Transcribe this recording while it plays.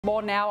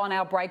More now on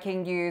our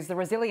breaking news. The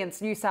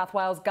Resilience New South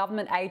Wales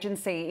government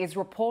agency is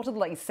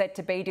reportedly set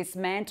to be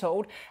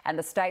dismantled and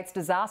the state's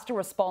disaster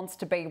response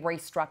to be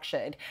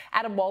restructured.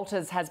 Adam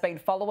Walters has been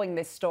following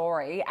this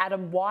story.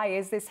 Adam, why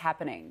is this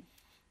happening?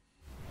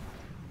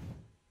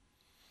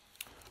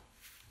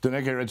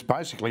 Danica, it's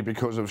basically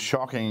because of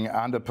shocking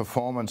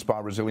underperformance by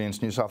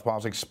Resilience New South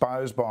Wales,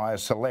 exposed by a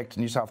select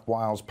New South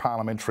Wales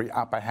parliamentary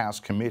upper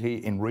house committee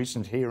in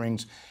recent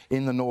hearings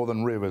in the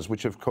Northern Rivers,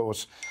 which of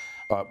course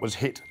was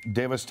hit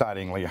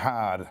devastatingly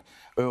hard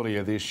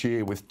earlier this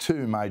year with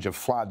two major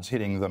floods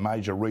hitting the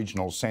major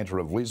regional centre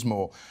of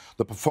Lismore.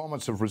 The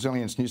performance of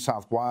Resilience New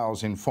South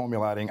Wales in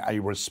formulating a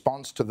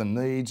response to the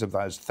needs of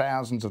those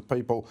thousands of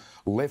people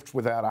left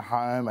without a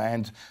home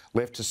and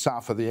left to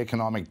suffer the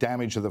economic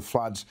damage of the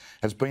floods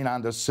has been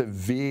under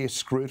severe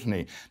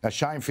scrutiny. Now,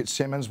 Shane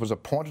Fitzsimmons was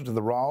appointed to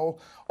the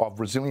role of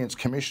Resilience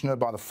Commissioner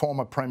by the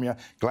former Premier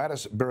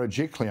Gladys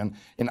Berejiklian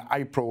in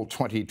April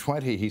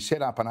 2020. He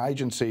set up an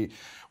agency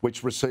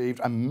which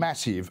received a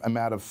massive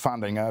amount of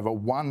funding, over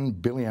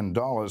 $1 billion,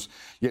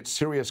 yet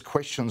serious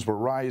questions were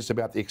raised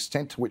about the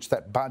extent to which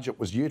that budget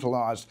was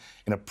utilised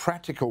in a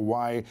practical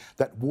way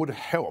that would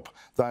help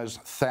those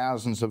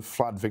thousands of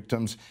flood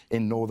victims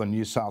in northern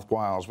New South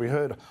Wales. We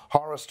heard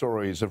horror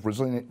stories of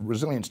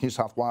Resilience New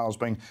South Wales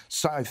being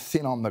so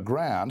thin on the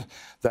ground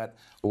that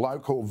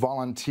local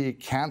volunteer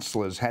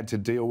councillors had to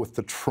deal with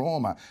the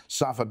trauma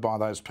suffered by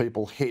those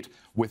people hit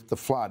with the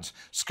floods.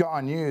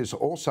 Sky News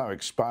also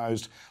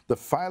exposed the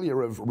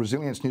failure of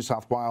Resilience New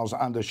South Wales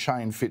under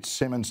Shane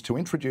Fitzsimmons to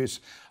introduce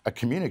a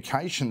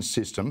communication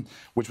system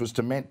which was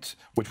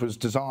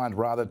designed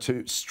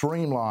to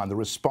streamline the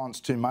response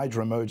to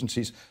major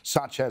emergencies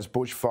such as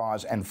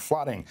bushfires and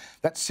flooding.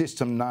 That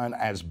system, known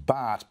as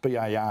BART,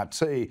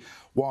 B-A-R-T,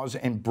 was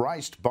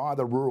embraced by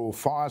the Rural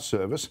Fire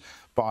Service,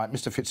 by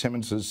Mr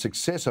Fitzsimmons'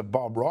 successor,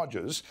 Bob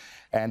Rogers,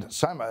 and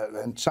so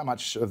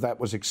much of that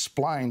was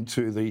explained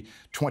to the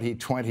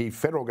 2020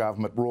 Federal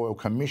Government Royal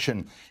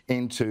Commission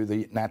into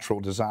the natural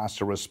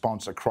disaster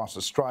response across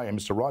Australia.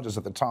 Mr Rogers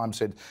at the time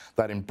said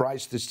they'd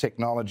embraced this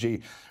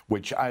technology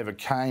which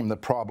overcame the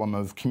problem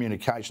of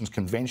communications,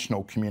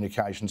 conventional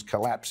communications,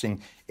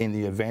 collapsing in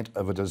the event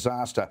of a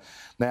disaster.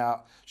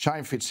 Now,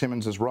 Shane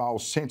Fitzsimmons' role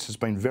since has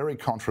been very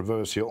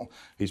controversial.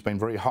 He's been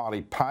very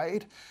highly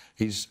paid.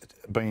 He's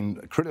been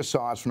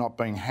criticised for not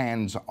being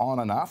hands-on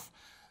enough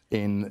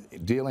in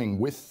dealing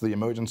with the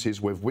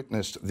emergencies we've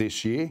witnessed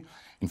this year.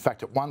 In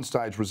fact, at one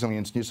stage,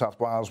 Resilience New South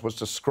Wales was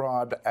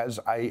described as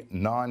a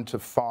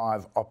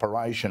 9-to-5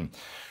 operation,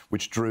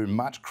 which drew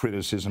much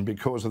criticism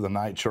because of the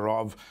nature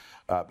of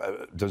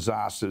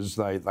disasters.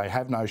 They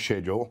have no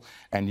schedule,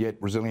 and yet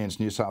Resilience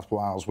New South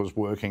Wales was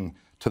working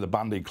to the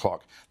Bundy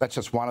clock. That's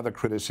just one of the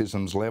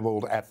criticisms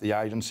levelled at the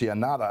agency.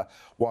 Another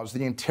was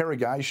the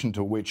interrogation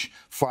to which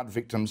flood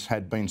victims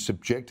had been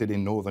subjected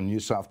in northern New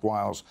South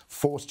Wales,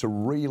 forced to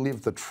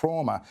relive the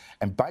trauma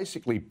and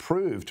basically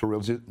prove to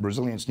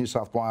Resilience New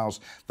South Wales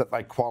that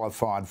they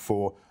qualified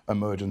for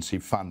emergency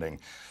funding.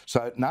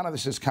 So none of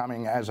this is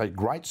coming as a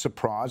great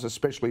surprise,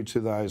 especially to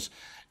those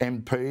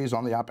MPs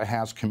on the Upper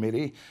House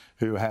Committee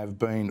who have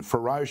been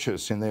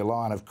ferocious in their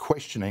line of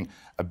questioning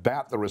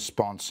about the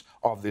response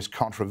of this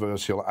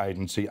controversial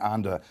agency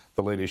under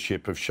the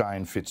leadership of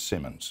Shane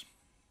Fitzsimmons.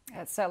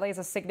 It certainly is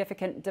a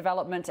significant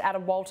development.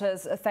 Adam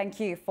Walters, thank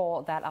you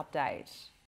for that update.